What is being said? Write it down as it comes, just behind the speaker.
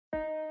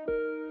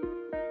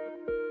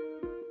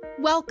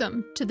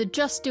Welcome to the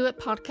Just Do It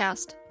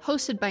podcast,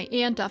 hosted by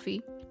Ann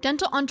Duffy.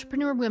 Dental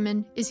Entrepreneur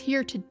Women is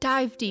here to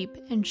dive deep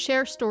and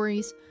share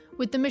stories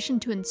with the mission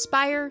to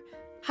inspire,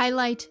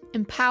 highlight,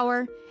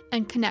 empower,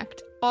 and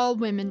connect all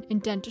women in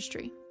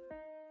dentistry.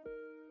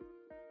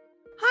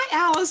 Hi,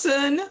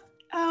 Allison.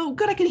 Oh,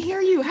 good. I can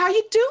hear you. How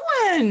you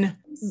doing?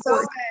 So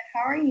good.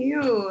 How are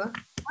you?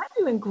 I'm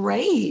doing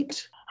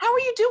great. How are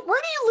you doing?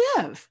 Where do you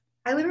live?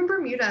 I live in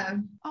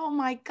Bermuda. Oh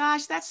my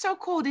gosh, that's so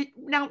cool.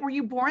 Now, were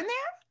you born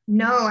there?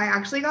 No, I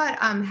actually got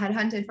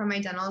headhunted from my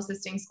dental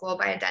assisting school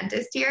by a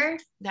dentist here.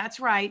 That's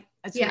right.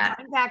 It's Yeah.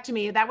 coming back to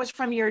me. That was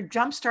from your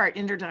Jumpstart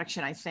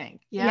introduction, I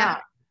think. Yeah.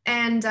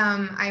 And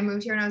I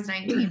moved here when I was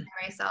 19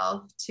 by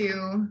myself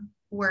to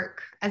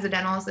work as a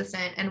dental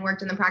assistant and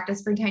worked in the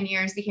practice for 10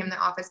 years, became the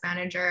office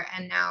manager,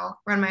 and now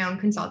run my own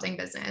consulting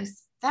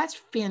business. That's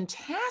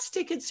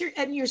fantastic.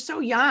 And you're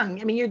so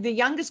young. I mean, you're the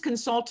youngest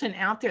consultant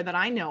out there that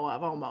I know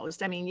of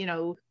almost. I mean, you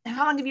know,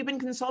 how long have you been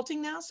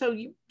consulting now? So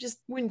you just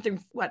went through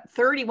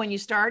 30 when you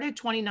started,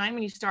 29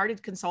 when you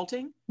started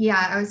consulting?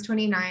 Yeah, I was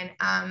 29.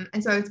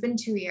 And so it's been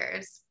 2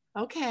 years.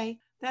 Okay.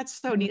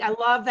 That's so neat. I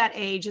love that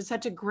age. It's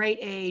such a great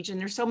age. And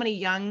there's so many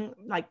young,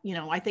 like, you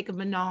know, I think of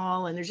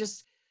Manal, and there's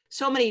just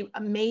so many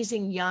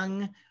amazing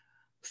young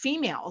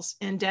females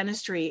in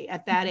dentistry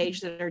at that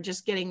age that are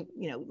just getting,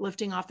 you know,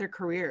 lifting off their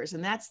careers.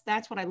 And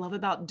that's what I love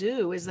about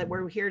Do, is that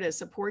we're here to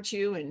support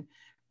you and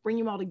bring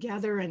you all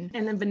together. And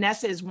then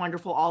Vanessa is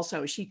wonderful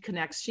also. She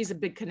connects, she's a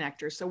big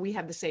connector. So we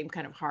have the same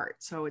kind of heart.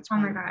 So it's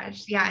wonderful. My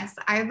gosh. Yes.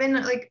 I've been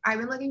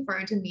looking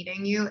forward to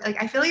meeting you. Like,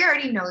 I feel like I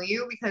already know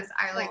you because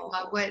I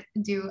love what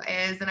Do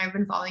is, and I've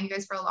been following you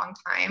guys for a long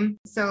time.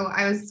 So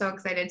I was so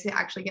excited to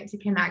actually get to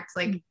connect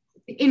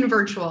in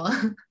virtual.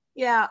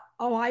 Yeah.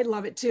 Oh, I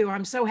love it too.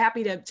 I'm so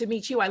happy to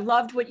meet you. I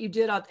loved what you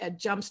did at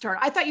Jumpstart.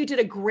 I thought you did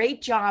a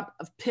great job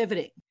of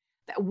pivoting.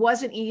 That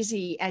wasn't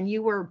easy. And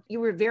you were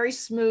very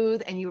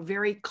smooth, and you were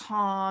very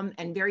calm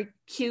and very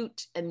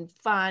cute and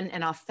fun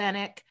and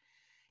authentic.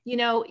 You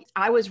know,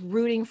 I was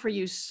rooting for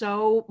you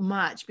so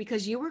much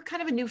because you were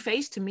kind of a new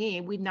face to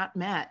me. We'd not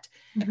met,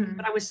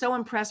 but I was so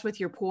impressed with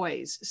your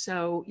poise.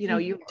 So, you know,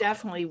 you've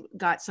definitely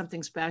got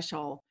something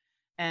special,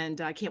 and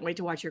I can't wait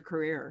to watch your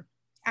career.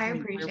 I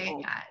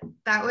appreciate that.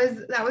 That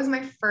was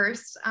my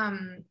first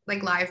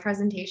live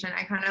presentation.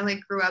 I kind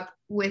of grew up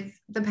with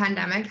the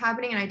pandemic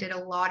happening, and I did a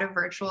lot of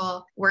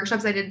virtual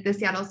workshops. I did the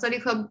Seattle Study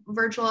Club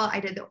virtual. I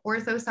did the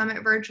Ortho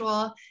Summit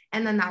virtual.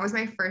 And then that was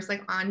my first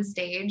on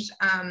stage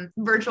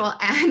virtual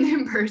and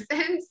in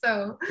person.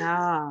 So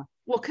yeah.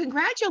 Well,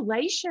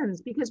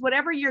 congratulations, because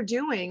whatever you're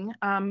doing,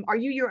 are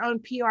you your own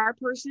PR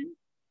person?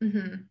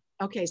 Mm-hmm.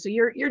 Okay, so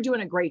you're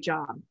doing a great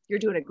job. You're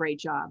doing a great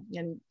job.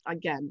 And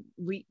again,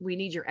 we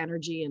need your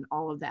energy and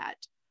all of that.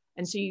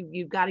 And so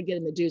you've got to get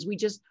in the dues.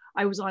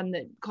 I was on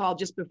the call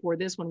just before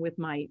this one with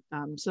my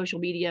social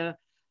media,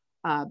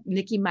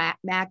 Nikki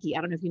Mackey.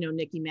 I don't know if you know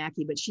Nikki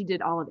Mackey, but she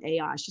did all of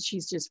AOSH.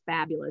 She's just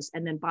fabulous.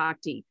 And then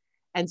Bhakti.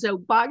 And so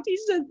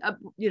Bhakti's,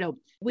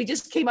 we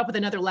just came up with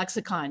another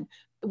lexicon.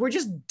 We're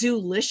just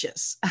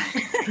Do-licious.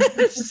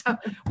 So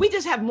we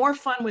just have more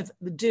fun with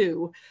the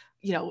Do.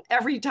 You know,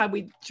 every time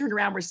we turn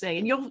around, we're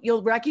saying, and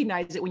you'll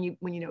recognize it when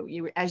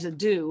you as a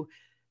Do,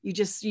 you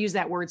just use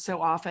that word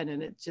so often,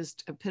 and it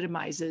just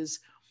epitomizes,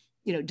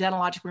 you know,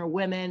 dental entrepreneur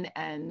women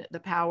and the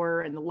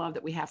power and the love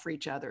that we have for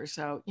each other.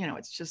 So, you know,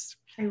 it's just,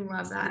 I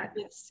love that.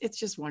 It's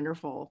just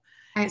wonderful.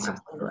 I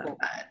absolutely love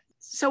that.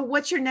 So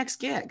what's your next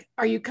gig?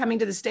 Are you coming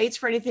to the States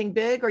for anything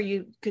big, or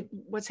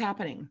what's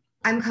happening?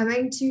 I'm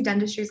coming to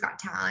Dentistry's Got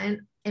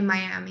Talent in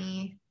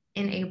Miami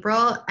in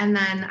April. And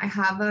then I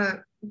have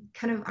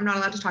I'm not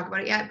allowed to talk about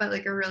it yet, but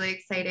a really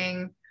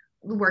exciting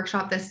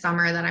workshop this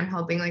summer that I'm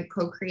helping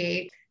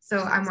co-create. So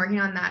I'm working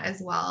on that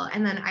as well.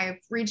 And then I've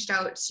reached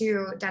out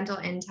to Dental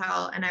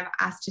Intel, and I've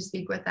asked to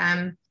speak with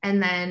them.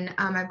 And then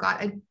I've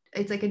got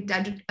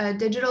a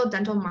digital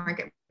dental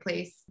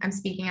marketplace I'm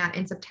speaking at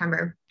in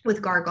September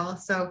with Gargle.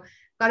 So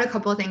got a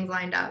couple of things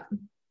lined up.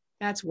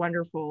 That's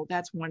wonderful.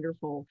 That's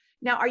wonderful.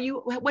 Now,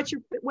 what's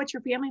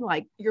your family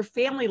like? Your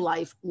family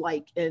life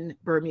like in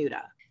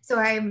Bermuda? So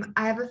I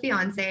have a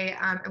fiance,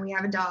 and we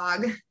have a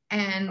dog,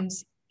 and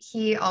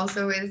he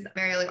also is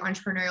very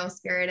entrepreneurial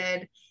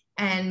spirited,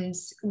 and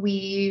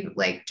we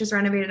just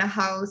renovated a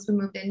house we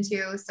moved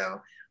into.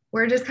 So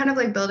we're just kind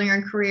of building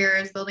our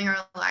careers, building our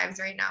lives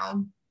right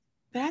now.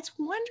 That's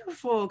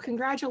wonderful.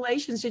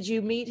 Congratulations. Did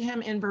you meet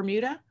him in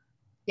Bermuda?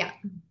 Yeah.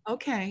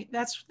 Okay.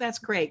 That's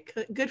great.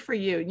 Good for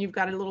you. And you've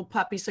got a little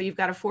puppy. So you've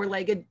got a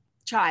 4-legged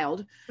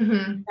child.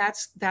 Mm-hmm.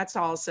 That's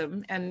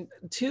awesome. And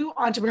 2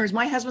 entrepreneurs.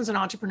 My husband's an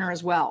entrepreneur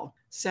as well.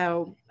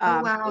 So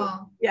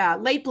wow. Yeah,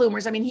 late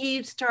bloomers. I mean,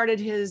 he started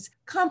his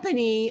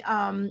company.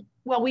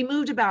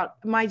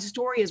 My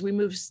story is we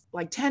moved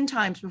 10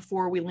 times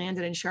before we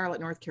landed in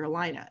Charlotte, North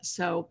Carolina.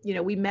 So, you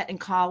know, we met in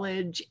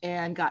college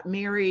and got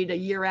married a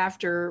year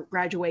after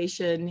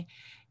graduation.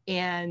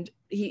 And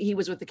he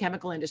was with the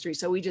chemical industry.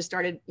 So we just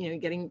started,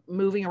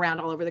 moving around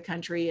all over the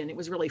country, and it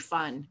was really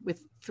fun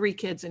with 3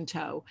 kids in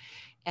tow.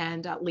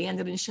 and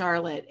landed in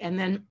Charlotte. And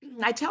then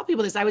I tell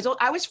people this, I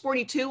was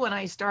 42 when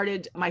I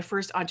started my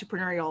first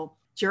entrepreneurial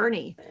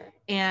journey.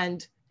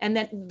 And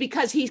then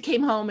because he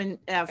came home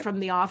and from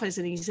the office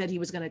and he said he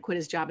was going to quit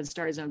his job and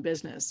start his own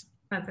business.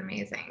 That's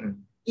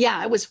amazing.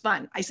 Yeah, it was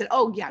fun. I said,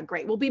 oh yeah,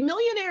 great. We'll be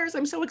millionaires.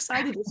 I'm so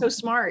excited. You're so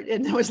smart.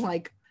 And I was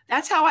like,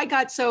 that's how I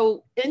got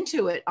so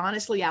into it.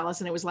 Honestly,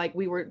 Allison, it was like,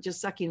 we were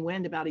just sucking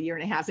wind about 1.5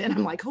 years in.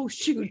 I'm like, oh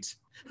shoot,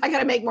 I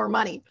got to make more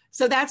money.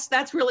 So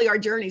that's really our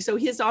journey. So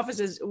his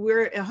office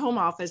we're a home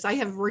office. I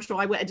have virtual.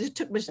 I just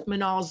took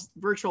Manal's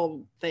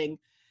virtual thing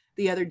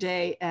the other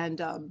day,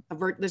 and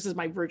this is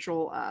my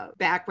virtual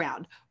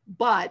background,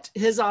 but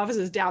his office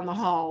is down the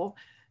hall.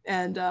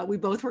 And we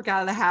both work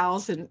out of the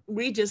house and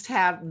we just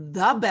have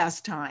the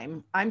best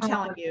time. I'm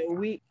telling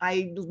you,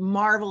 I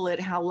marvel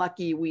at how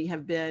lucky we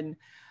have been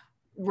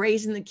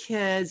raising the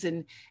kids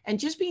and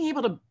just being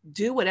able to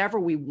do whatever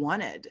we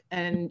wanted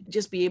and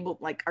just be able,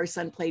 like our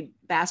son played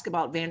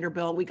basketball at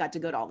Vanderbilt. We got to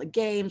go to all the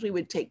games. We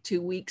would take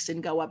 2 weeks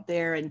and go up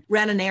there and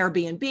rent an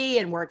Airbnb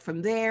and work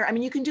from there. I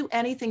mean, you can do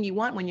anything you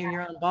want when you're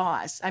your own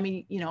boss. I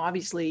mean,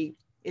 obviously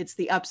it's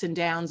the ups and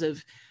downs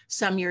of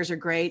some years are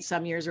great.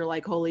 Some years are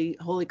like holy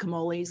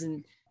camoles.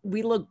 And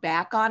we look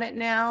back on it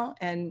now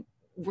and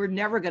we're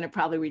never going to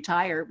probably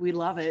retire. We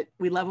love it.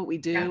 We love what we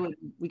do. Yeah. And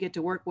we get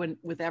to work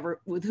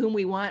with whom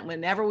we want,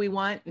 whenever we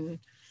want. And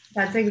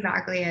that's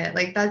exactly it.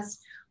 Like that's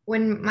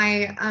when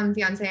my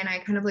fiance and I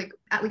kind of like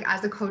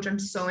as a coach, I'm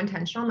so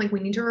intentional. I'm like,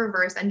 we need to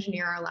reverse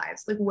engineer our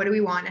lives. Like, what do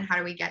we want and how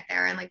do we get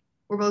there? And like,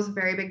 we're both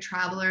very big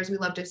travelers. We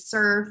love to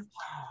surf.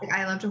 Like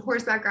I love to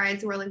horseback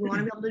ride. So we're like, we want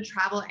to be able to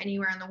travel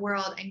anywhere in the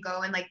world and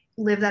go and like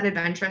live that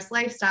adventurous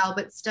lifestyle,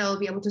 but still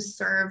be able to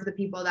serve the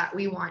people that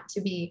we want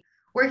to be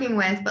working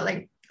with. But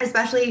like,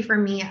 especially for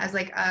me as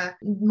like a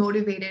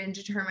motivated and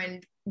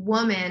determined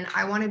woman,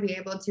 I want to be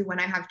able to,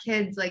 when I have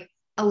kids, like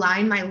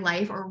align my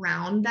life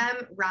around them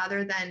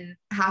rather than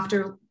have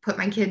to put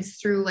my kids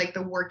through like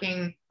the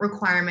working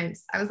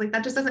requirements. I was like,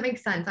 that just doesn't make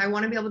sense. I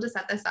want to be able to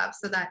set this up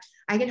so that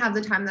I can have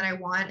the time that I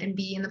want and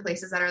be in the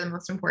places that are the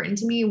most important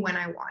to me when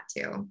I want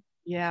to.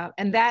 Yeah.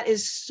 And that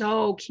is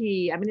so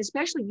key. I mean,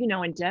 especially,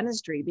 in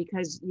dentistry,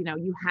 because,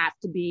 you have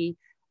to be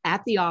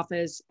at the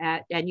office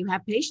and you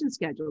have patient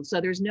schedules.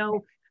 So there's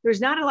no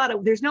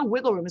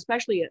wiggle room,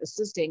 especially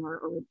assisting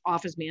or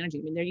office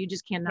managing. I mean, there you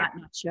just cannot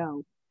not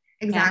show.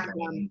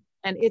 Exactly.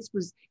 And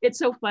it's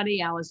so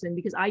funny, Allison,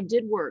 because I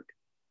did work.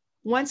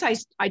 Once I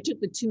took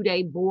the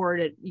 2-day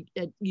board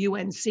at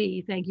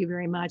UNC, thank you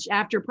very much.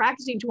 After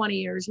practicing 20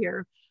 years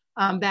here,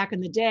 back in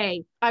the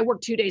day, I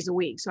worked 2 days a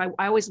week. So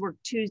I always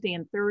worked Tuesday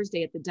and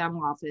Thursday at the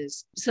dental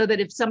office so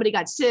that if somebody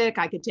got sick,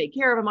 I could take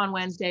care of them on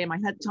Wednesday. And my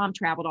Tom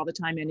traveled all the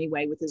time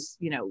anyway with his,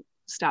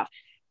 stuff.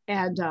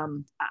 And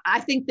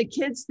I think the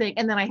kids think,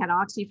 and then I had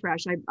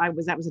OxyFresh.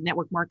 That was a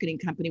network marketing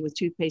company with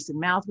toothpaste and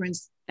mouth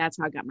rinse. That's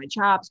how I got my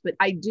chops. But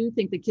I do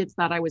think the kids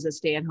thought I was a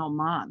stay-at-home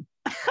mom.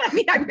 I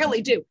mean, I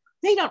really do.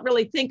 They don't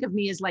really think of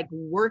me as like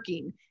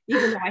working,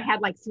 even though I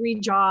had like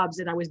 3 jobs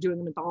and I was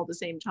doing them all at the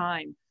same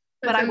time.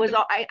 But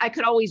I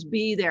could always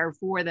be there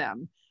for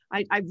them.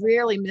 I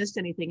rarely missed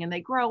anything, and they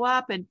grow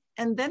up and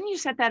then you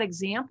set that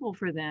example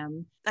for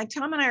them. Like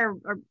Tom and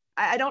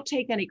I don't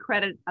take any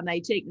credit and I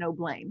take no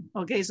blame.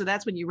 Okay. So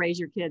that's when you raise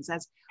your kids.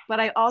 But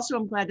I also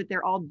am glad that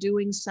they're all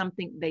doing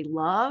something they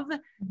love,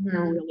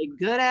 they're really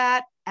good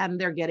at, and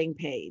they're getting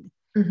paid.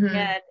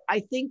 And I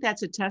think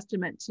that's a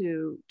testament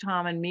to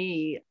Tom and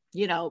me,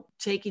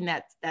 taking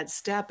that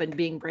step and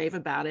being brave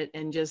about it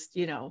and just,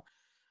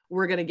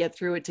 we're going to get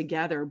through it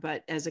together.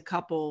 But as a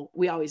couple,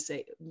 we always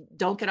say,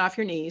 don't get off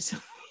your knees.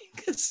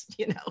 Because,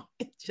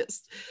 it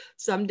just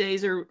some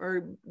days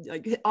are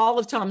like all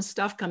of Tom's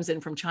stuff comes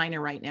in from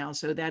China right now.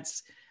 So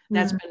that's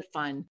been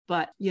fun.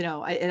 But,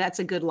 that's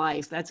a good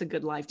life. That's a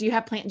good life. Do you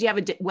have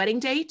a wedding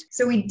date?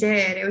 So we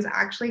did. It was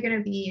actually going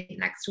to be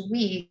next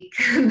week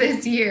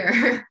this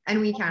year.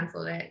 And we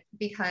canceled it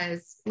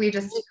because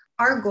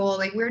our goal,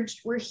 like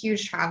we're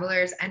huge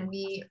travelers and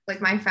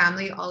my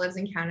family all lives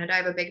in Canada. I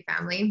have a big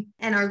family.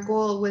 And our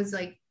goal was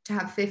like to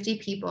have 50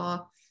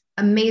 people,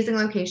 amazing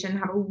location,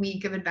 have a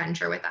week of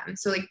adventure with them.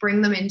 So like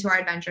bring them into our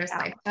adventurous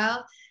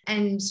lifestyle.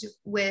 And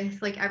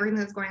with like everything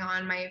that's going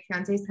on, my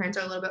fiance's parents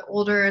are a little bit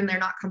older and they're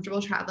not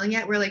comfortable traveling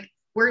yet.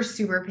 We're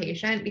super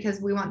patient because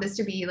we want this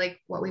to be like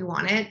what we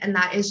wanted. And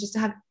that is just to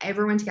have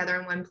everyone together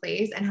in one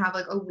place and have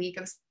like a week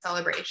of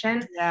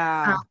celebration.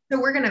 Yeah.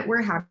 So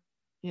we're happy.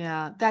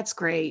 Yeah, that's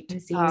great. To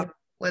see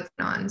what's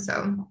going on.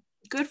 So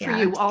good for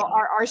you.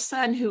 Our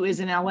son who is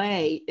in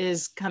LA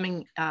is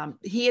coming.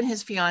 He and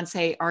his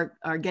fiance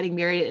are getting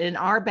married in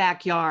our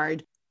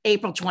backyard,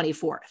 April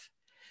 24th.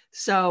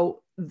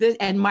 So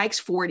and Mike's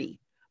 40.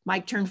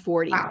 Mike turned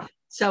 40. Wow.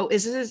 So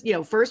this is,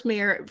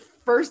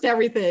 first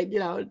everything,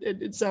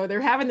 and so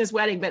they're having this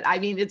wedding, but I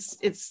mean,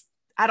 it's,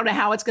 I don't know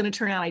how it's going to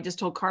turn out. I just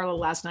told Carla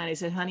last night, I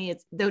said, honey,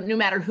 no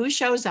matter who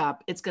shows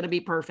up, it's going to be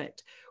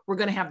perfect. We're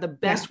going to have the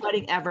best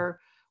wedding ever.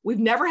 We've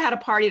never had a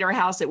party at our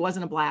house that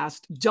wasn't a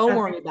blast. Don't That's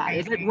worry about it.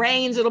 If it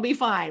rains, it'll be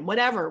fine.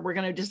 Whatever. We're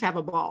going to just have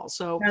a ball.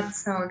 So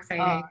that's so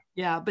exciting.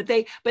 yeah, but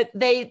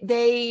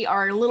they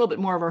are a little bit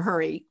more of a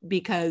hurry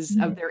because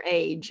of their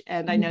age,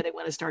 and I know they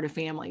want to start a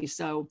family.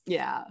 So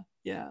yeah.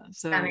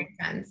 So that makes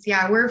sense.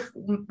 Yeah,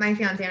 my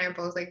fiance and I are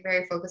both like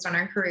very focused on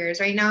our careers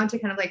right now to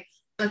kind of like,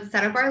 let's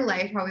set up our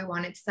life how we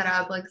want it to set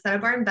up, like set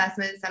up our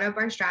investments, set up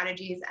our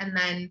strategies, and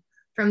then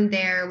from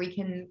there we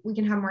can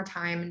have more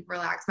time and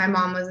relax. My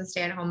mom was a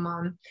stay-at-home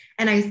mom,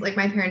 and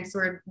my parents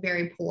were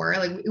very poor.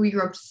 Like we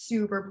grew up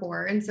super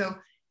poor, and so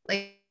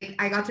like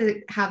I got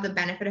to have the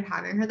benefit of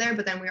having her there,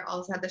 but then we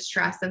also had the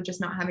stress of just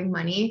not having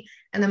money.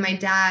 And then my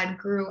dad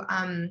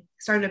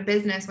started a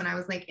business when I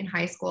was like in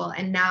high school,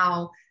 and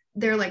now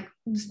they're like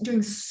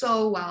doing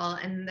so well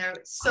and they're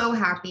so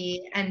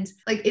happy. And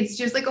like, it's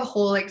just like a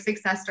whole like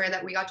success story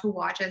that we got to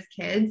watch as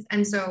kids.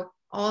 And so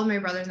all of my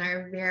brothers and I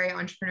are very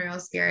entrepreneurial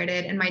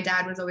spirited. And my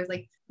dad was always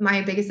like,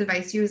 my biggest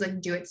advice to you is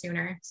like, do it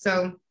sooner.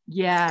 So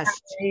yes,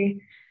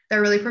 that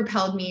really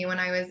propelled me when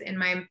I was in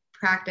my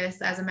practice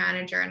as a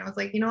manager. And I was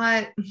like, you know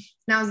what,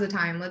 now's the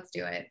time, let's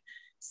do it.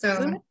 So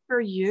good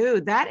for you.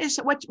 That is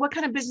what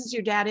kind of business is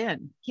your dad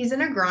in? He's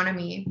in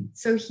agronomy.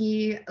 So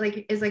he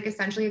is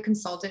essentially a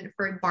consultant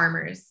for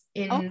farmers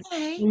in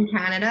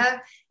Canada.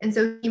 And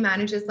so he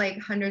manages like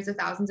hundreds of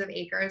thousands of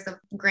acres of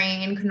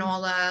grain,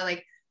 canola,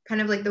 like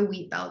kind of like the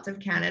wheat belt of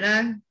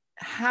Canada.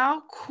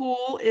 How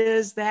cool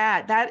is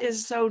that? That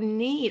is so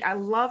neat. I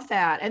love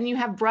that. And you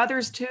have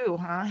brothers too,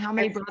 huh? How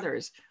many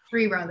brothers?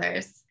 3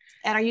 brothers.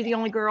 And are you the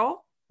only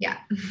girl? Yeah.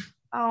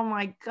 Oh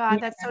my God,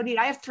 that's so neat.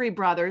 I have 3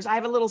 brothers. I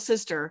have a little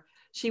sister.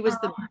 She was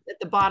at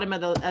the bottom of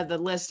the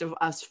list of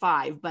us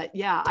 5, but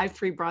yeah, I have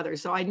 3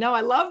 brothers. So I know,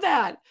 I love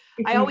that.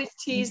 I always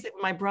tease that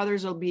my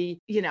brothers will be,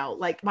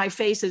 like my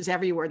face is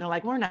everywhere. And they're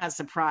like, we're not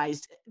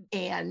surprised.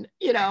 And,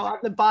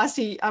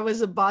 I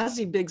was a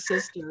bossy big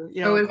sister,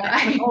 I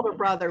have an older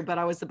brother, but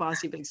I was the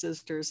bossy big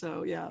sister.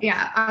 So yeah.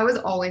 Yeah. I was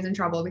always in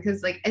trouble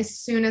because like, as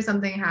soon as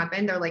something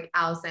happened, they're like,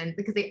 Allison,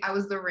 because I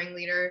was the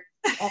ringleader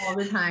all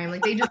the time.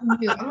 Like they just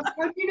knew. I'm like,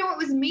 how do you know it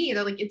was me?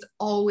 They're like, it's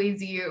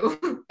always you.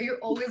 You're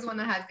always one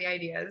that has the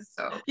ideas.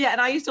 So yeah. And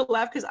I used to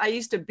laugh because I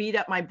used to beat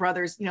up my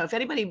brothers. If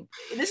anybody,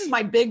 this is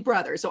my big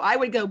brother, so I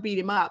would go beat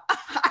him up.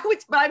 I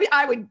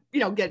would,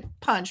 get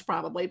punched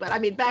probably. But I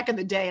mean, back in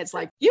the day, it's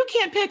like, you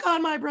can't pick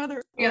on my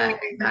brother. Yeah,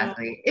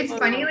 exactly. It's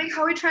funny, like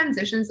how it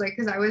transitions, like,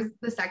 because I was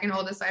the second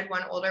oldest, so I had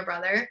one older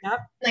brother. Yep.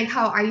 Like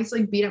how I used to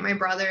like beat up my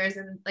brothers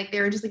and like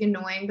they were just like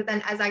annoying. But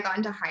then as I got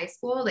into high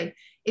school, like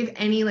if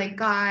any like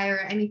guy or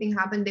anything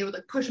happened, they would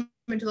like push him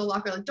into the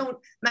locker, like don't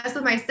mess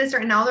with my sister.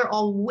 And now they're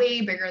all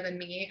way bigger than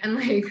me and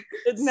like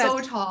so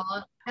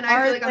tall. And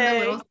I feel like I'm the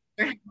little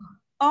sister.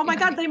 Oh my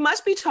God, they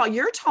must be tall.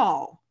 You're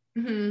tall.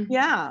 Mm-hmm.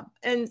 Yeah.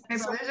 And my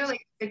brothers are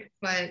like 6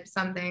 foot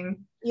something.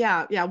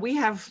 Yeah. We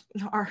have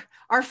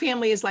our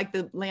family is like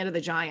the land of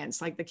the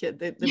giants, like the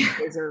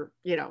kids are,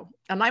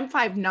 and I'm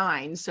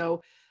 5'9".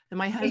 So and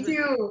my husband, me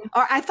too.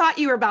 I thought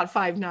you were about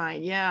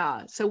 5'9".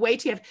 Yeah. So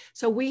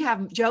we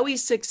have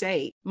Joey's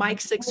 6'8",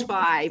 Mike's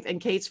 6'5", and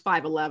Kate's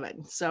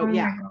 5'11". So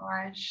yeah. Oh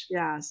my gosh.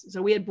 Yeah.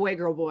 So we had boy,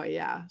 girl, boy.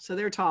 Yeah. So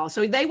they're tall.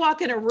 So they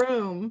walk in a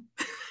room.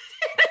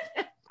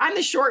 I'm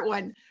the short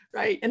one.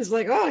 Right. And it's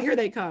like, oh, here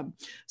they come.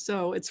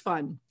 So it's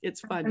fun.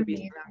 It's fun to be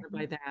surrounded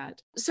by that.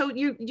 So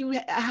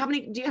how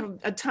many, do you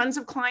have tons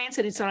of clients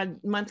and it's on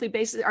a monthly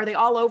basis? Are they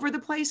all over the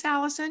place,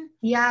 Allison?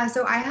 Yeah.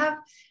 So I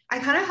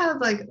kind of have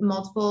like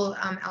multiple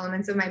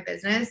elements of my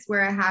business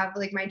where I have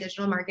like my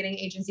digital marketing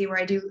agency where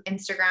I do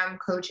Instagram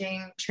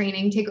coaching,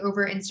 training, take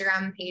over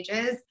Instagram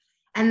pages.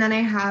 And then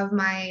I have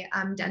my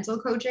dental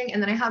coaching,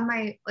 and then I have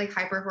my like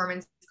high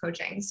performance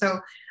coaching. So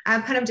I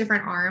have kind of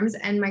different arms,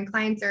 and my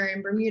clients are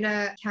in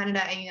Bermuda,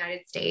 Canada, and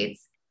United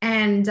States.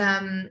 And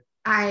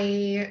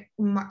I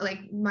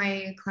like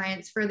my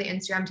clients for the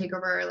Instagram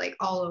takeover, like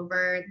all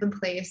over the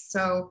place.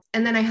 So,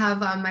 and then I have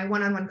my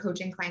one-on-one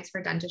coaching clients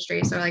for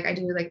dentistry. So like I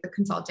do like the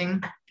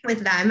consulting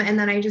with them. And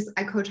then I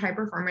coach high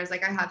performers.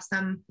 Like I have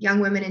some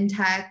young women in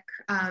tech.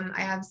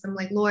 I have some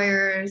like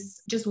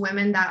lawyers, just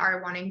women that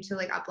are wanting to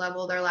like up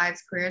level their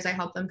lives, careers. I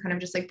help them kind of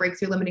just like break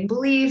through limiting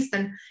beliefs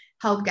and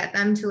help get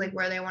them to like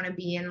where they want to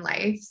be in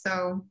life.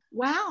 So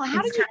wow.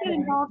 How did you get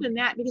involved in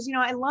that? Because,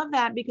 I love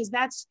that because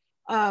that's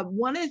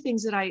one of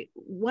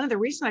the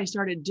reasons I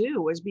started to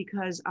do was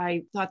because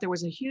I thought there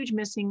was a huge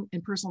missing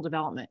in personal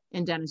development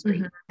in dentistry.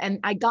 Mm-hmm. And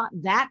I got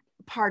that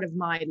part of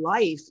my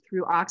life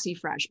through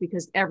OxyFresh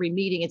because every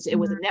meeting, it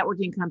was a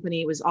networking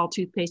company. It was all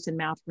toothpaste and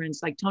mouth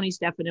rinse, like Tony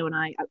Stefano and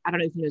I don't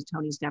know if you know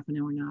Tony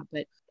Stefano or not,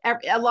 but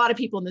a lot of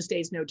people in the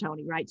States know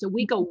Tony, right? So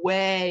we go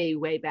way,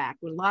 way back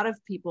with a lot of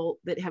people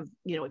that have,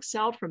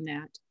 excelled from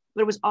that,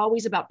 but it was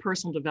always about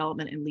personal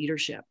development and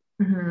leadership.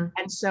 Mm-hmm.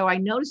 And so I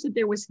noticed that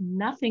there was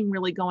nothing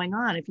really going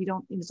on.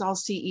 It's all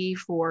CE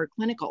for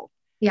clinical.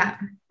 Yeah.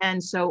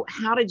 And so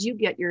how did you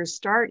get your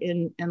start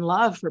in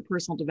love for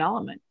personal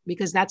development?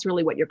 Because that's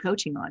really what you're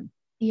coaching on.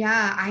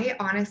 Yeah, I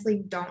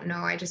honestly don't know.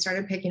 I just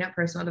started picking up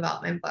personal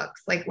development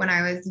books. Like when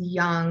I was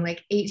young,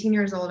 like 18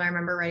 years old, I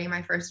remember writing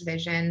my first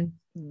vision.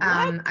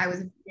 What? I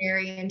was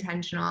very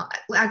intentional.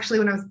 Actually,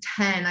 when I was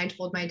 10, I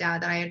told my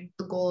dad that I had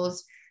the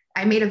goals.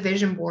 I made a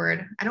vision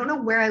board. I don't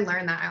know where I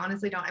learned that. I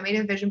honestly don't. I made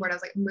a vision board. I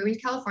was like, I'm moving to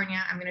California.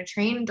 I'm going to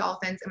train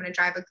dolphins. I'm going to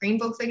drive a green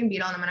Volkswagen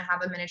Beetle and I'm going to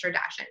have a miniature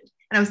Dachshund.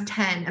 And I was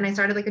 10 and I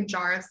started like a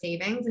jar of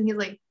savings. And he's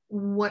like,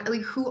 what,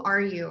 like, who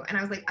are you? And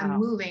I was like, I'm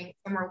moving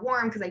somewhere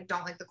warm because I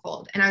don't like the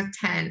cold. And I was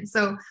 10.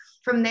 So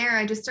from there,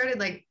 I just started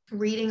like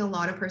reading a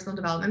lot of personal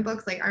development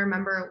books. Like I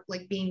remember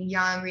like being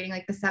young, reading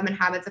like the 7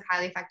 Habits of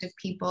Highly Effective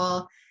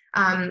People,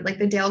 like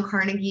the Dale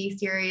Carnegie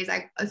series.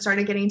 I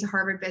started getting into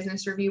Harvard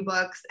Business Review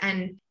books,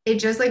 and it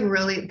just like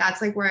really,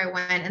 that's like where I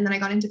went. And then I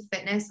got into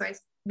fitness. So I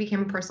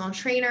became a personal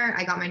trainer.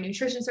 I got my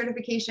nutrition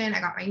certification.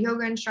 I got my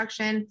yoga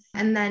instruction.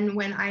 And then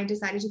when I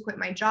decided to quit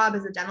my job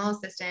as a dental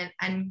assistant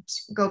and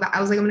go back,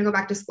 I was like, I'm going to go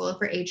back to school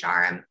for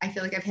HR. I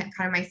feel like I've hit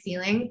kind of my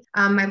ceiling.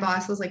 My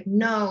boss was like,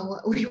 no,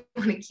 we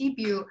want to keep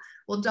you.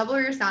 We'll double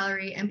your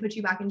salary and put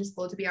you back into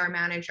school to be our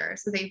manager.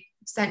 So they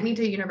sent me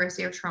to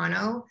University of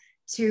Toronto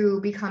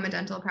to become a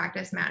dental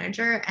practice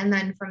manager. And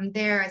then from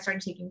there, I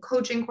started taking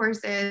coaching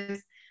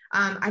courses.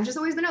 I've just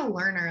always been a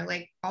learner,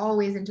 like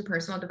always into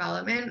personal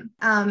development.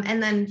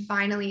 And then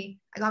finally,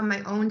 I got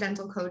my own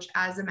dental coach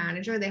as a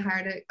manager. They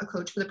hired a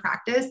coach for the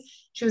practice.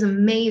 She was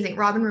amazing.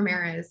 Robin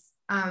Ramirez.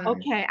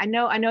 Okay. I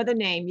know the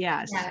name.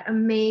 Yes. Yeah,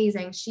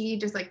 amazing. She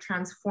just like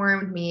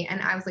transformed me.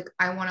 And I was like,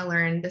 I want to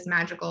learn this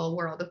magical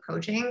world of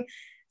coaching.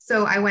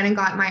 So I went and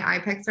got my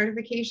IPEC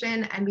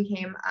certification and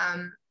became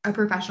a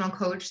professional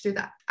coach through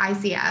the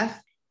ICF.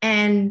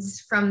 And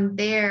from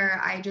there,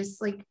 I just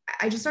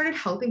started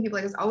helping people.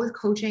 Like I was always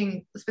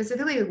coaching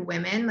specifically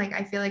women. Like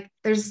I feel like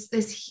there's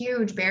this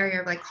huge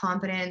barrier of like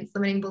confidence,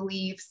 limiting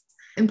beliefs,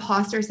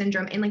 imposter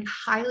syndrome in like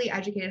highly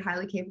educated,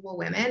 highly capable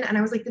women. And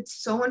I was like,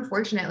 it's so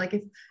unfortunate. Like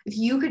if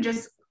you could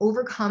just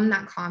overcome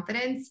that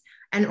confidence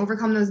and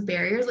overcome those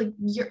barriers, like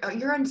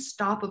you're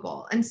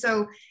unstoppable. And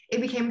so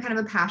it became kind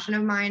of a passion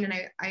of mine. And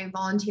I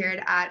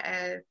volunteered at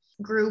a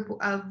group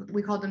of,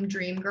 we called them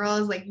dream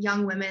girls, like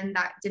young women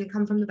that didn't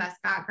come from the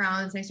best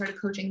backgrounds. And I started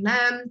coaching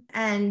them,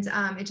 and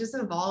it just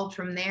evolved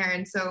from there.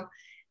 And so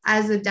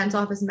as a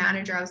dental office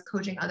manager, I was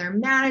coaching other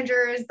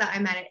managers that I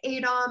met at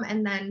ADOM.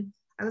 And then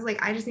I was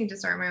like, I just need to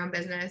start my own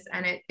business.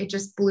 And it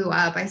just blew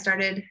up.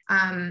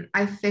 I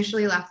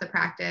officially left the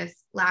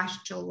practice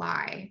last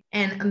July,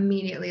 and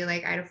immediately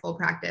like I had a full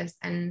practice,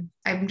 and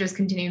I'm just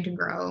continuing to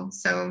grow.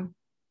 So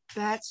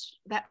that's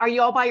that. Are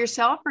you all by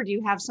yourself, or do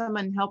you have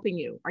someone helping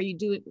you? Are you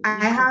doing?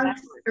 I have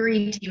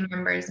 3 team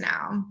members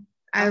now.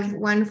 I have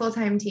 1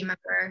 full-time team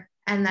member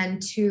and then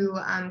 2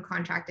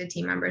 contracted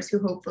team members who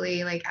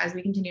hopefully, like, as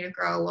we continue to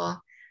grow,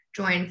 will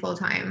join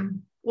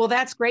full-time. Well,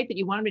 that's great that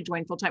you want them to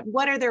join full-time.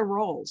 What are their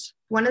roles?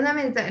 One of them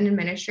is an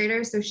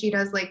administrator. So she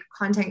does like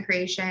content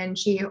creation.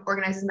 She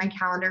organizes my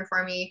calendar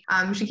for me.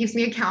 She keeps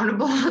me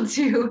accountable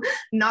to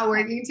not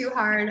working too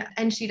hard.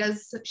 And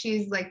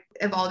she's like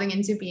evolving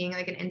into being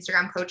like an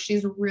Instagram coach.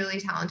 She's really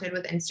talented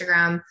with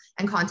Instagram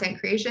and content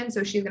creation.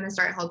 So she's going to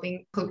start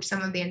helping coach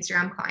some of the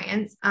Instagram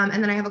clients.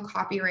 And then I have a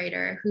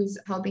copywriter who's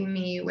helping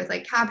me with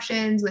like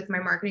captions, with my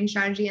marketing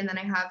strategy. And then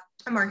I have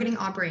a marketing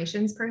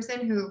operations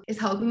person who is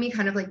helping me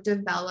kind of like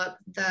develop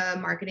the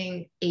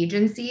marketing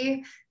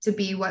agency to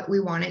be what we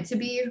want it to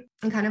be,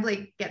 and kind of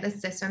like get the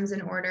systems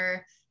in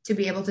order to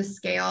be able to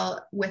scale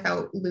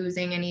without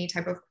losing any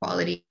type of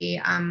quality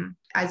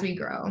as we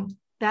grow.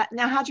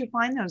 Now, how'd you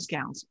find those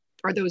gals,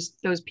 or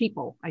those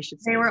people, I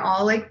should say? They were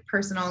all like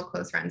personal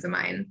close friends of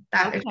mine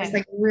that are just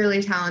like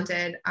really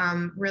talented,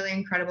 really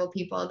incredible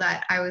people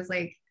that I was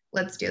like,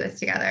 let's do this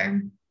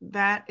together.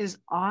 That is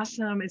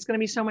awesome. It's going to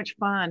be so much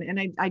fun.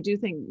 And I do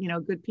think,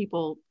 good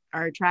people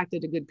are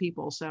attracted to good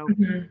people. So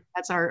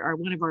that's our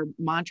one of our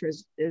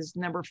mantras is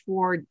number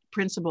 4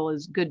 principle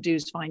is good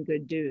dues find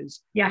good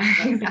dues. Yeah,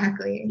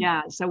 exactly.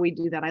 Yeah. So we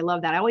do that. I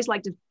love that. I always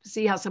like to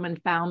see how someone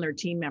found their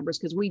team members,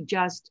 because we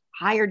just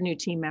hired new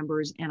team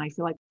members, and I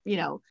feel like,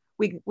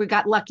 we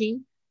got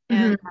lucky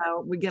and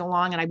we get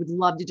along, and I would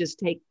love to just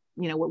take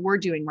what we're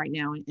doing right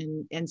now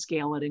and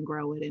scale it and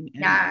grow it and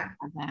have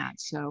that.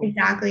 So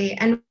exactly.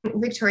 And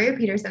Victoria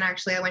Peterson,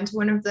 actually, I went to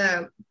one of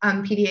the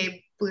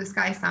PDA Blue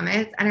Sky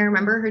Summits, and I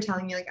remember her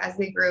telling me, like, as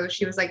they grew,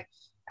 she was like,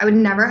 I would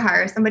never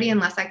hire somebody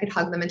unless I could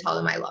hug them and tell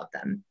them I love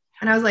them.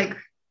 And I was like,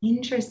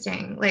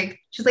 interesting. Like,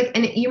 she's like,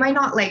 and you might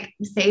not like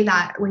say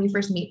that when you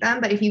first meet them,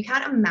 but if you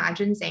can't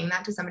imagine saying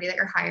that to somebody that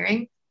you're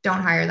hiring,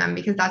 don't hire them,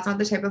 because that's not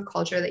the type of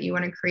culture that you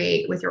want to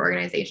create with your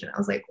organization. I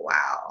was like,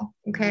 wow.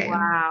 Okay.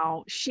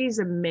 Wow. She's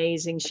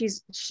amazing. She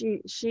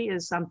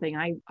is something.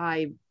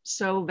 I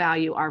so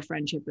value our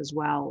friendship as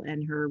well,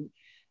 and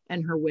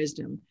her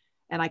wisdom.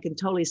 And I can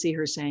totally see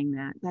her saying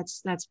that.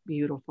 That's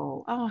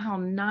beautiful. Oh, how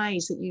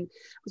nice that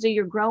so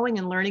you're growing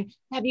and learning.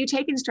 Have you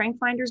taken Strength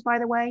Finders, by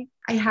the way?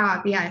 I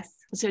have, yes.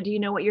 So do you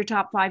know what your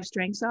top 5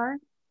 strengths are?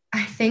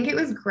 I think it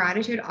was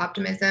gratitude,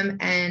 optimism,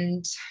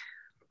 and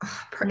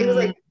it was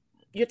like,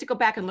 you have to go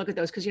back and look at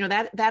those, because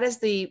that is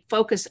the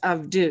focus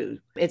of Do.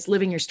 It's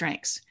living your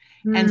strengths.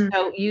 And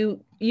so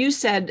you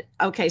said,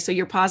 okay, so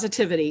your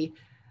positivity,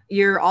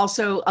 you're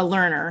also a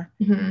learner.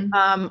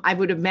 I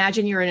would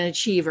imagine you're an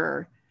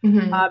achiever.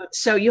 Mhm.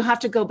 So you have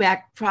to go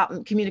back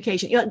from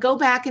communication. Go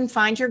back and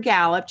find your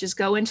Gallup. Just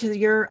go into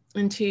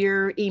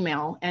your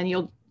email and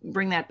you'll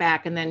bring that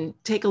back and then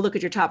take a look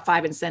at your top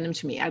 5 and send them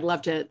to me. I'd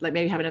love to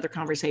maybe have another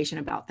conversation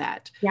about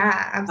that.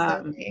 Yeah, Um,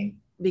 absolutely.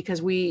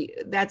 because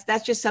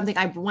that's just something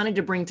I wanted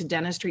to bring to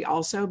dentistry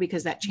also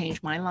because that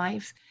changed my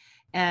life.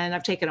 And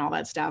I've taken all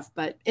that stuff,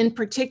 but in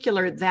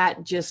particular,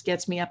 that just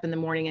gets me up in the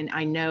morning and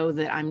I know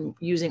that I'm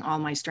using all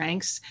my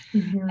strengths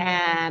Mhm.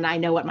 and I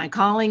know what my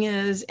calling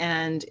is.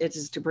 And it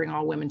is to bring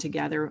all women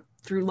together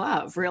through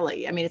love,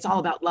 really. I mean, it's all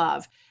about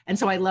love. And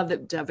so I love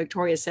that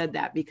Victoria said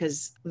that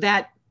because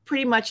that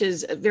pretty much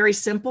is very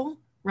simple,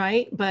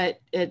 right? But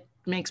it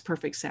makes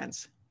perfect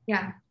sense.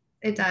 Yeah,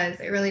 it does.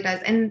 It really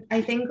does. And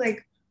I think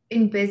like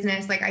in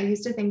business, like I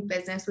used to think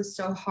business was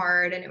so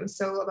hard and it was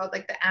so about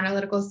like the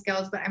analytical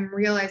skills, but I'm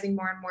realizing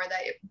more and more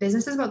that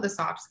business is about the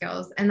soft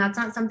skills. And that's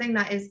not something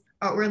that is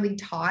outwardly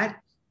taught,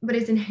 but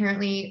it's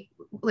inherently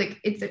like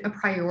it's a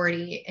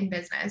priority in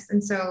business.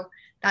 And so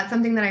that's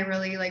something that I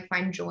really like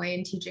find joy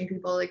in teaching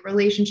people, like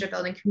relationship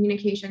building,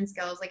 communication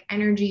skills, like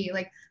energy,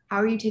 like how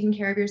are you taking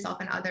care of yourself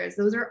and others?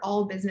 Those are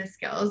all business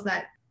skills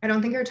that I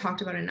don't think are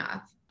talked about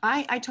enough.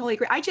 I totally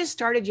agree. I just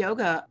started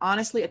yoga,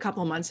 honestly, a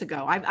couple of months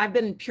ago. I've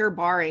been pure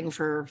barring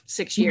for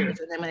 6 years.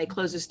 And then when they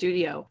closed the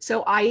studio.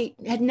 So I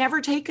had never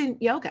taken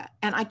yoga.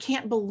 And I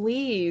can't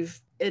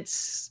believe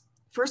it's,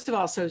 first of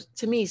all, so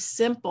to me,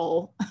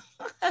 simple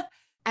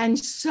and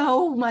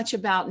so much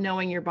about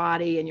knowing your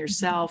body and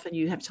yourself. And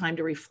you have time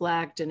to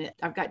reflect. And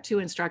I've got 2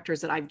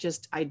 instructors that I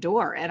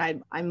adore.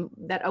 And I'm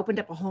that opened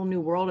up a whole new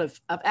world of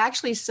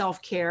actually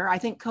self-care. I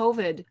think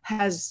COVID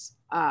has,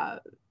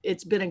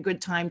 it's been a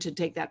good time to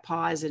take that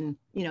pause and,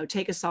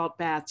 take a salt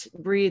bath,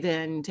 breathe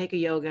in, take a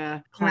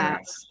yoga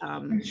class,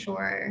 For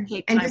sure.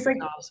 take And time just for like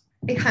yourselves.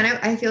 it kind of,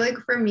 I feel like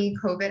for me,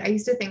 COVID, I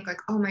used to think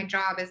like, oh, my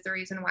job is the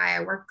reason why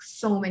I work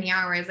so many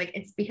hours. Like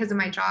it's because of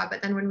my job.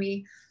 But then when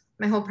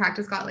my whole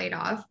practice got laid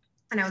off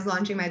and I was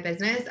launching my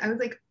business, I was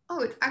like, oh,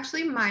 it's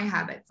actually my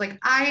habits. Like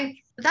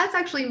that's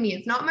actually me.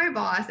 It's not my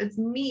boss. It's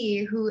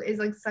me who is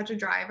like such a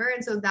driver.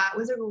 And so that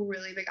was a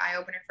really big eye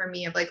opener for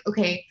me of like,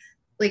 okay,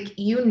 like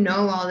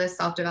all this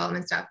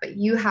self-development stuff, but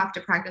you have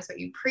to practice what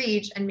you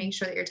preach and make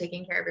sure that you're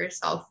taking care of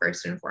yourself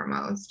first and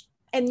foremost.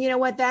 And you know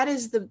what? That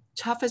is the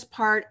toughest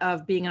part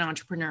of being an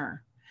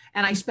entrepreneur.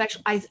 And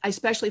I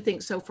especially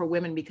think so for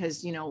women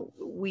because,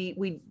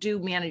 we do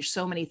manage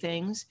so many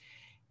things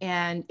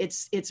and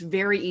it's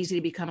very easy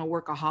to become a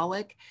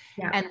workaholic.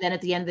 Yeah. And then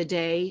at the end of the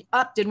day,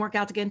 didn't work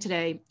out again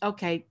today.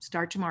 Okay,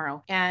 start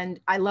tomorrow.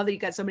 And I love that you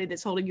got somebody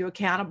that's holding you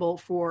accountable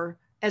for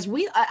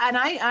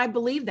I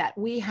believe that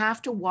we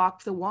have to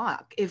walk the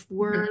walk. If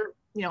we're,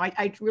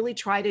 I really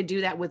try to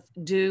do that with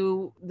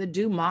the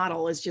do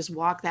model is just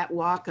walk that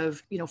walk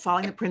of,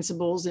 following the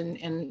principles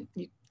and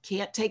you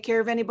can't take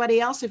care of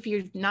anybody else if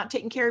you're not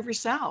taking care of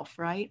yourself.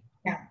 Right.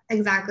 Yeah,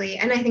 exactly.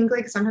 And I think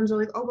like sometimes we're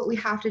like, oh, but we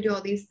have to do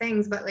all these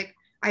things. But like,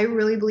 I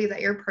really believe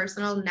that your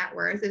personal net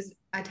worth is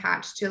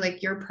attached to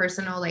like your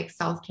personal like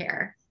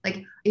self-care.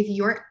 Like if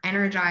you're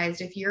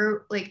energized, if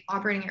you're like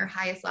operating at your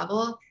highest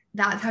level,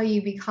 that's how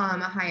you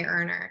become a high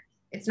earner.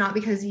 It's not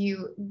because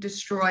you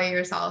destroy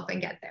yourself and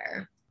get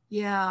there.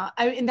 Yeah.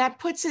 And that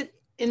puts it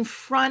in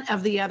front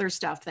of the other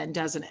stuff then,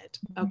 doesn't it?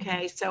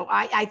 Okay. So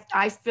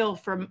I feel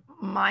from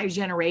my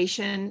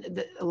generation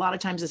that a lot of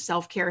times the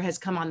self-care has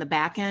come on the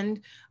back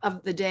end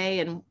of the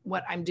day and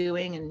what I'm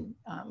doing.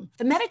 And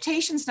the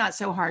meditation's not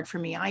so hard for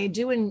me. I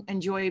do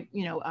enjoy,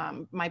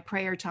 my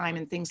prayer time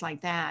and things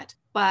like that.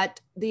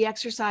 But the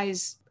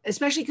exercise,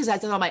 especially because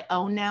that's on my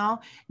own now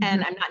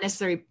and I'm not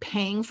necessarily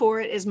paying for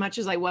it as much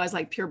as I was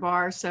like Pure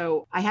Barre.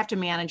 So I have to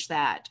manage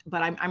that,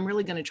 but I'm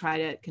really going to try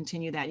to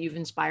continue that. You've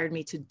inspired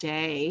me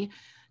today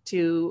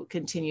to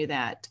continue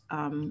that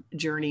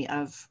journey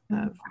of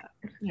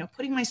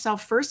putting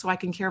myself first so I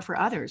can care for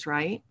others.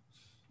 Right.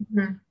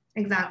 Mm-hmm.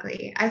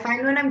 Exactly. I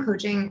find when I'm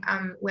coaching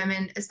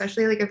women,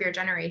 especially like of your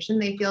generation,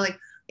 they feel like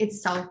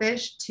it's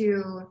selfish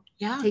to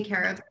take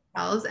care of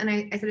themselves. And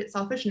I said it's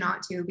selfish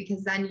not to,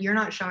 because then you're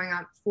not showing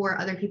up for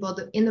other people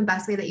in the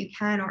best way that you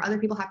can, or other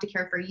people have to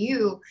care for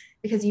you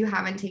because you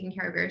haven't taken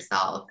care of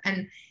yourself.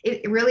 And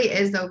it really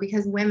is though,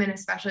 because women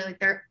especially,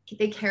 like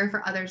they care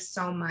for others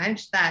so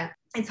much that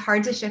it's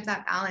hard to shift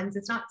that balance.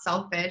 It's not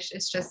selfish.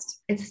 It's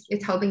just,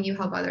 it's helping you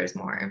help others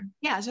more.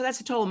 Yeah. So that's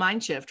a total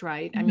mind shift,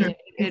 right? I Mm-hmm. mean,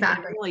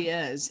 Exactly. it really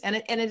is. And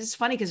it is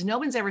funny because no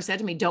one's ever said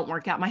to me, don't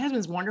work out. My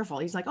husband's wonderful.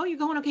 He's like, oh, you're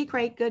going, okay,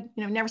 great, good.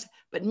 Never,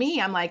 but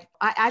me, I'm like,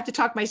 I have to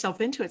talk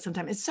myself into it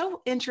sometimes. It's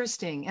so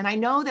interesting. And I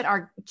know that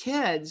our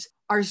kids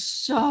are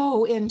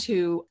so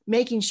into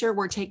making sure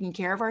we're taking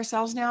care of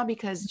ourselves now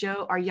because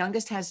Joe, our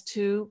youngest, has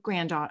 2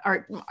 granddaughters,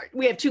 or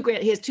we have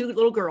he has 2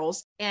 little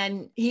girls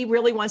and he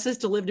really wants us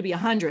to live to be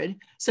 100.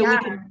 So we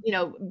can,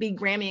 be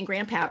Grammy and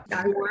Grandpa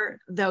for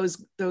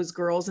those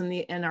girls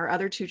and our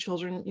other 2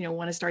 children,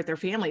 want to start their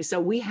families.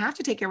 So we have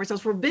to take care of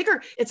ourselves. We're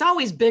bigger. It's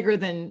always bigger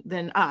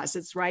than us.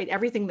 It's right.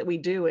 Everything that we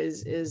do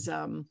is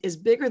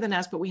bigger than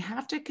us, but we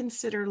have to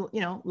consider,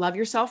 love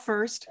yourself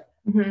first.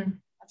 Mm-hmm.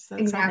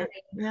 Exactly.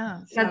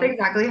 Yeah. That's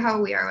exactly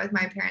how we are with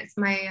my parents.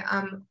 My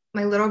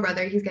little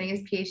brother, he's getting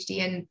his PhD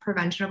in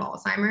prevention of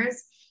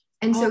Alzheimer's.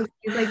 And so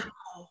he's like,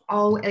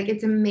 like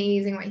it's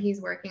amazing what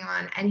he's working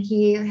on. And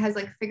he has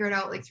like figured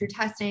out like through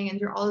testing and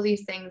through all of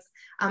these things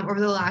over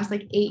the last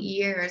like 8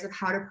 years of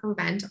how to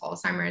prevent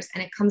Alzheimer's.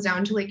 And it comes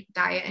down to like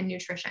diet and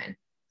exercise.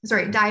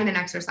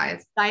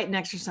 Diet and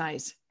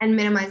exercise. And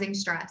minimizing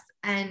stress.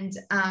 And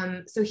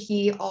so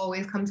he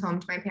always comes home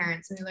to my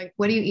parents and he's like,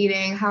 what are you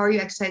eating? How are you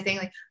exercising?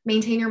 Like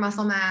maintain your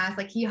muscle mass.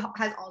 Like he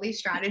has all these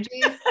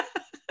strategies.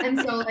 And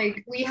so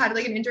like we had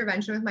like an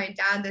intervention with my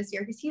dad this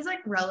year because he's like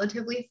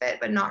relatively fit,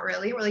 but not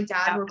really. We're like,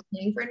 Dad, we're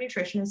paying for a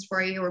nutritionist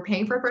for you. We're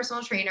paying for a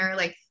personal trainer.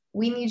 Like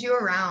we need you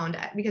around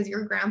because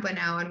you're grandpa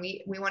now and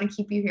we want to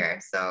keep you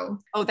here. So.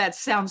 Oh, that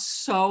sounds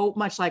so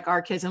much like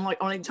our kids. And like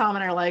only Tom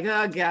and I are like,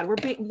 oh God,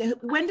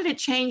 when did it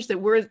change that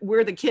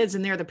we're the kids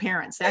and they're the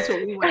parents? That's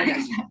what we want.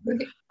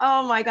 Exactly.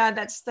 Oh my God.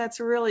 That's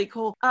really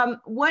cool.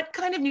 What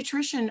kind of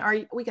nutrition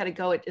we got to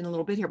go in a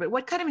little bit here, but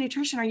what kind of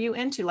nutrition are you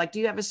into? Like, do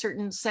you have a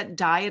certain set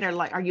diet or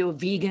like, are you a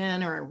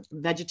vegan or a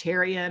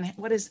vegetarian?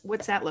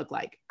 What's that look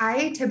like?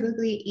 I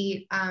typically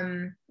eat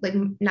like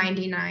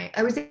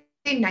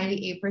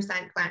 98%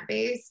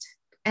 plant-based.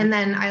 And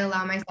then I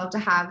allow myself to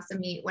have some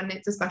meat when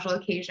it's a special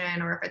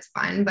occasion or if it's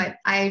fun, but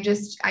I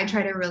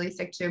try to really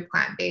stick to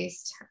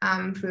plant-based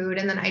food.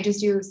 And then I just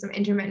do some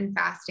intermittent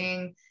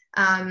fasting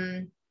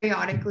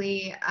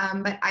periodically.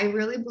 But I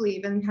really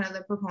believe in kind of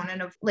the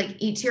proponent of like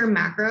eat to your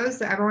macros.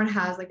 So everyone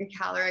has like a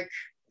caloric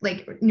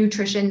like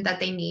nutrition that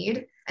they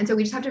need. And so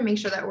we just have to make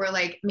sure that we're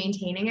like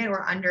maintaining it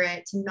or under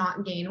it to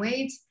not gain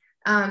weight.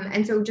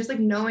 And so just like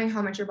knowing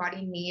how much your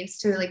body needs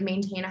to like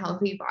maintain a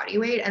healthy body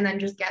weight and then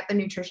just get the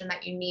nutrition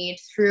that you need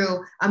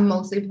through a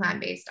mostly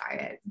plant-based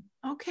diet.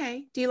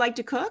 Okay. Do you like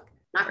to cook?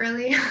 Not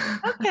really.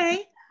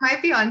 Okay. My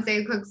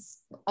fiance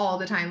cooks all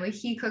the time. Like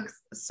he cooks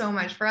so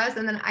much for us.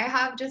 And then I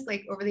have just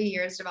like over the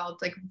years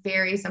developed like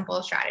very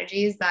simple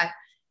strategies that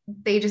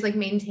they just like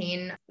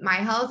maintain my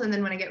health. And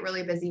then when I get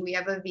really busy, we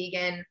have a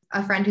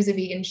friend who's a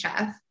vegan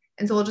chef.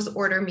 And so we'll just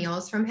order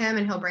meals from him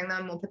and he'll bring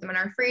them. We'll put them in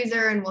our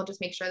freezer and we'll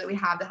just make sure that we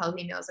have the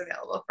healthy meals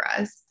available for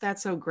us.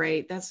 That's so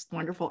great. That's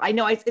wonderful. I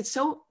know it's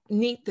so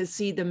neat to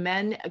see the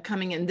men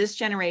coming in this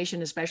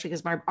generation, especially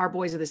because our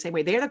boys are the same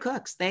way. They're the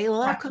cooks. They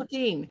love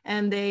cooking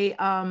and they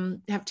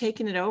have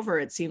taken it over.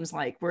 It seems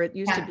like where it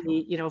used to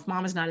be, if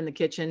mom is not in the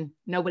kitchen,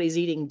 nobody's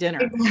eating dinner.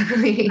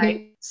 Exactly.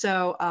 Right?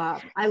 So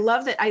I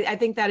love that. I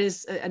think that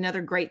is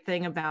another great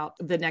thing about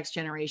the next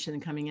generation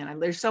coming in.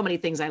 There's so many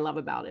things I love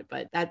about it,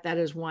 but that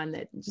is one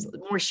that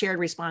more shared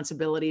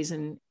responsibilities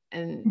and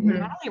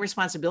not only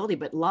responsibility,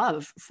 but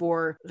love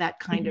for that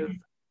kind of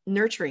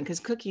nurturing, because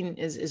cooking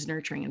is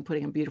nurturing and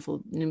putting a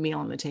beautiful new meal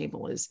on the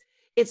table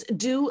it's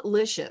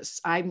delicious.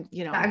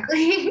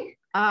 Exactly.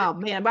 Oh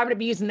man, I'm going to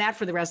be using that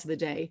for the rest of the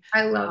day.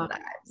 I love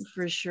that.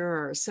 For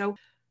sure. So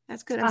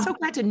that's good. I'm so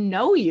glad to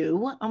know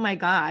you. Oh my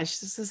gosh,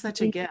 this is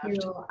such a gift.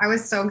 I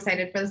was so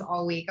excited for this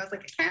all week. I was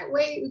like, I can't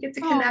wait. We get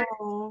to connect.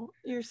 Oh,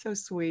 you're so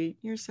sweet.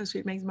 You're so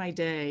sweet. It makes my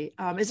day.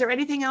 Is there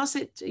anything else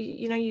that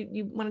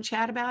you want to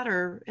chat about,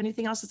 or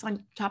anything else that's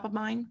on top of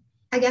mind?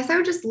 I guess I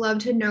would just love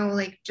to know,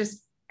 like,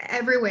 just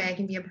every way I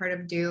can be a part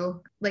of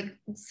DO, like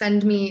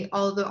send me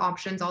all the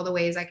options, all the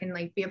ways I can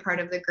like be a part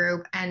of the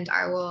group. And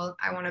I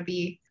want to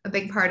be a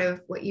big part of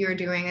what you're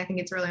doing. I think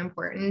it's really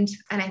important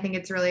and I think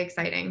it's really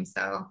exciting.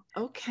 So.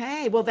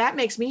 Okay. Well, that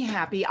makes me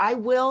happy. I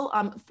will,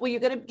 you're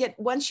going to get,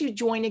 once you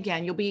join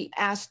again, you'll be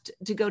asked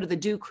to go to the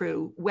Do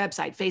Crew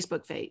website,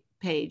 Facebook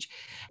page.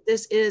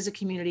 This is a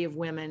community of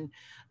women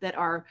that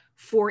are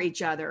for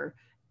each other,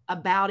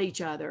 about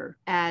each other.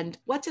 And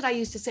what did I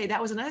used to say? That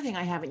was another thing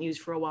I haven't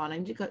used for a while. And I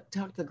need to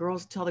talk to the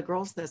girls, tell the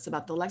girls this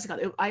about the lexicon.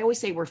 I always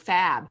say we're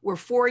fab. We're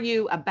for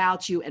you,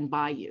 about you, and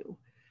by you.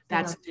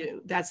 That's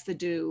do. That's the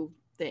do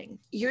thing.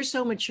 You're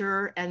so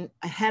mature and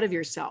ahead of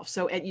yourself.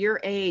 So at your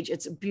age,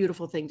 it's a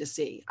beautiful thing to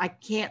see. I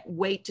can't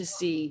wait to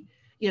see,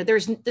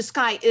 the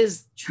sky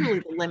is truly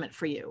the limit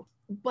for you.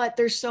 But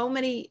there's so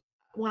many,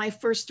 when I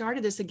first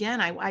started this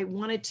again, I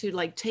wanted to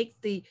like take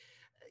the,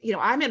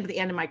 I'm at the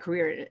end of my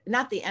career,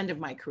 not the end of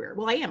my career.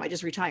 Well, I am. I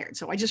just retired.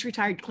 So I just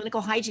retired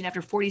clinical hygiene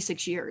after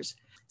 46 years.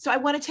 So I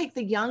want to take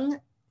the young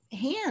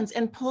hands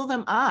and pull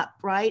them up,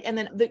 right? And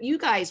then you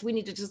guys, we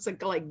need to just like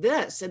go like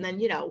this. And then,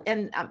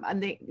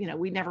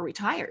 we never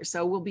retire.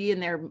 So we'll be in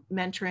there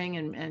mentoring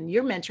and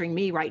you're mentoring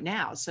me right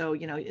now. So,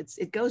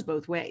 it goes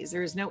both ways.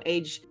 There is no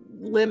age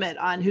limit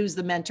on who's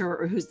the mentor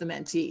or who's the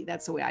mentee.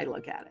 That's the way I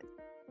look at it.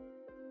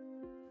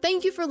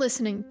 Thank you for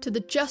listening to the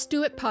Just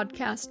Do It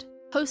podcast,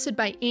 hosted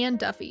by Ann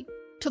Duffy.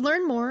 To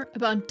learn more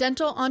about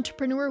dental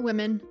entrepreneur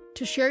women,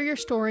 to share your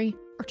story,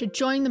 or to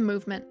join the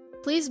movement,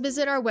 please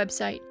visit our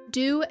website,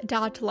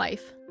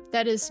 dew.life.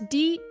 That is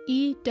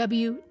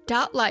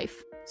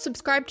DEW.life.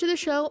 Subscribe to the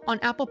show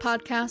on Apple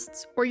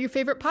Podcasts or your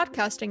favorite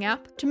podcasting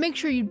app to make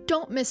sure you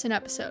don't miss an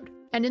episode.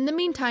 And in the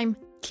meantime,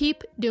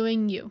 keep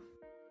doing you.